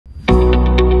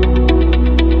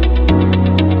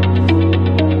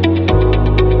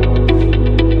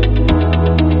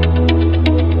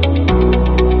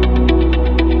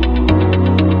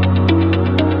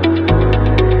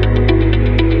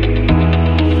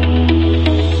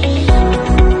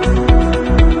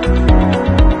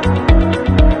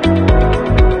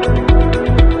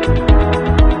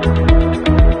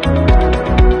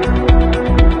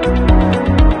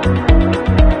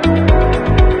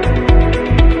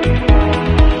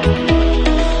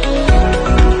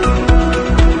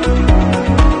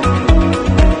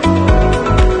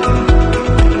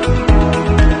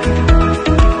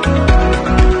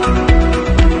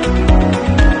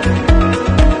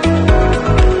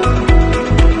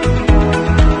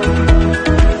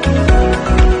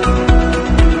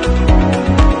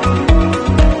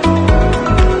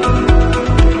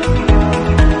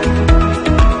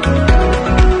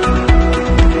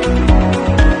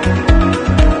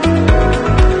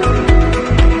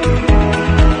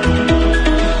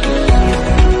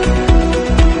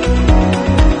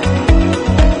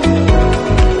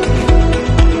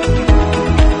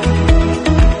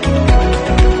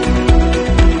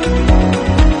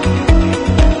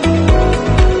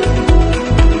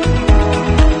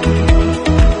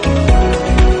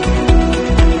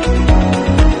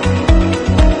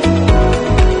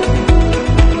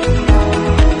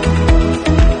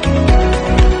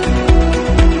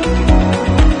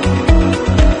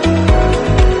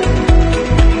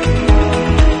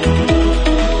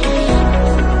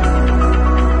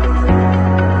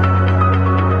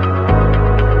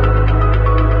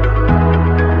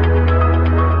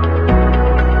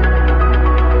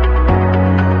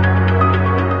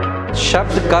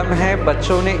शब्द कम है,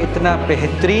 बच्चों ने इतना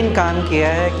बेहतरीन काम किया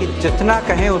है कि जितना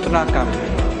कहें उतना कम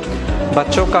है।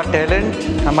 बच्चों का टैलेंट,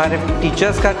 हमारे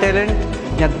टीचर्स का टैलेंट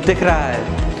यहाँ दिख रहा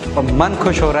है और मन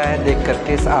खुश हो रहा है देख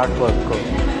करके इस आर्ट वर्क को।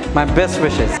 My best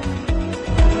wishes.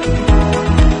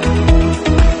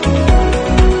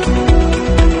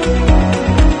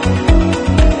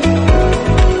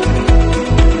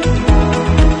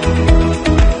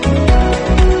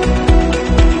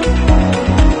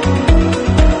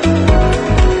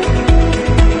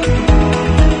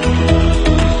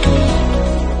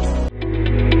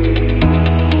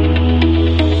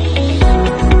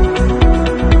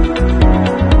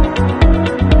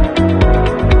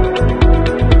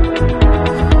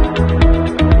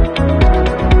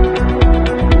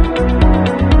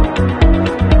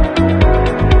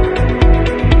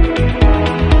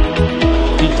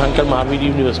 तीर्थंकर महावीर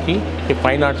यूनिवर्सिटी के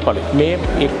फाइन आर्ट्स कॉलेज में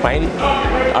एक फाइन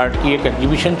आर्ट की एक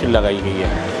एग्जीबिशन लगाई गई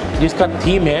है जिसका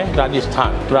थीम है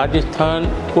राजस्थान। राजस्थान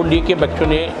को लेके बच्चों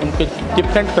ने उनके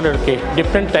डिफरेंट कलर के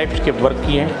डिफरेंट टाइप्स के वर्क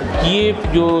किए हैं। ये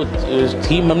जो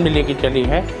थीम हमने लेके चली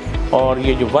है और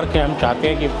ये जो वर्क है हम चाहते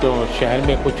हैं कि तो शहर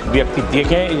में कुछ व्यक्ति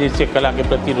देखें जिससे कला के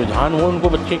प्रति रुझान हो उनको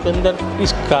बच्चे के अंदर।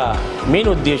 इसका मेन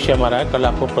उद्देश्य हमारा है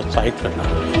कला को प्रोत्साहित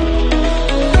करना।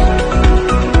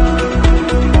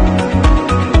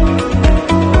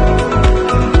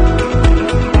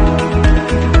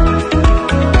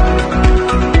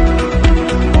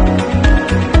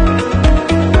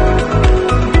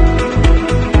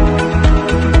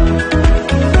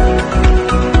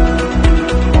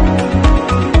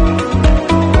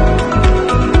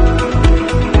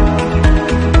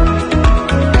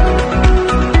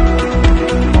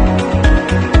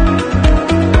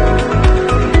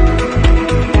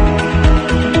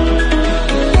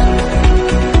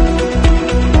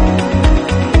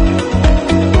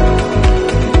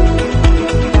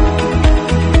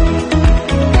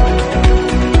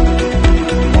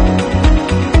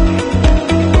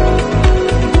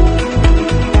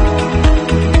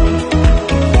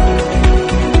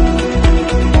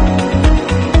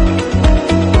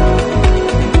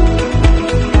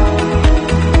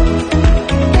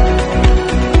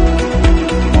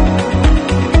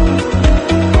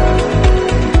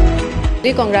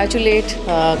 We congratulate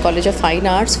College of Fine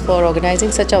Arts for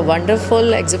organizing such a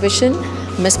wonderful exhibition,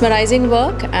 mesmerizing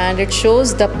work, and it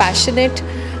shows the passionate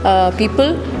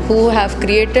people who have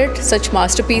created such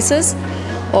masterpieces.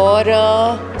 और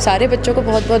सारे बच्चों को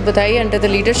बहुत बहुत बधाई under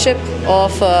the leadership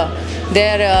of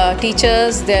their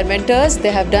teachers, their mentors.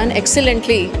 They have done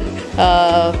excellently.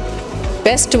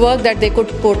 Best work that they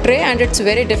could portray, and it's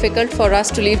very difficult for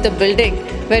us to leave the building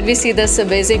when we see this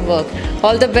amazing work.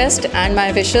 All the best and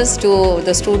my wishes to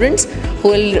the students who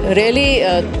will really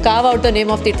carve out the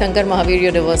name of Teerthanker Mahaveer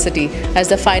University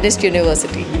as the finest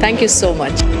university. Thank you so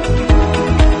much.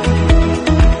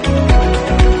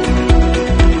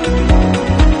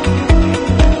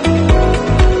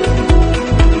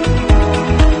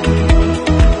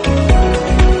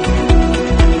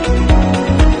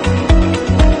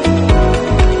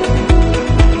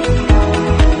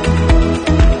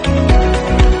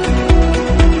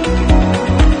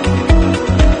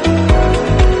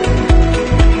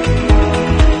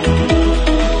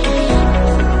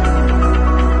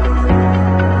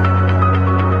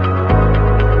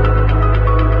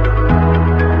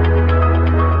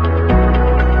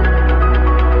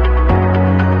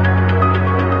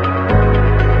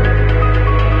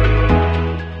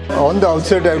 On the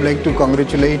outset, I would like to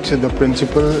congratulate the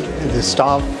principal, the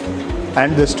staff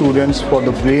and the students for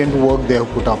the brilliant work they have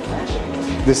put up.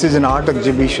 This is an art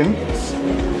exhibition.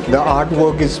 The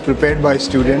artwork is prepared by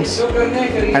students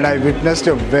and I witnessed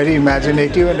a very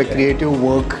imaginative and a creative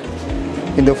work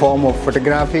in the form of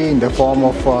photography, in the form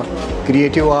of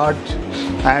creative art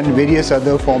and various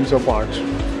other forms of art.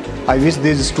 I wish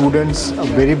these students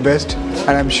the very best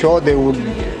and I'm sure they would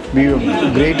be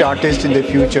a great artist in the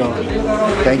future.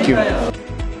 Thank you.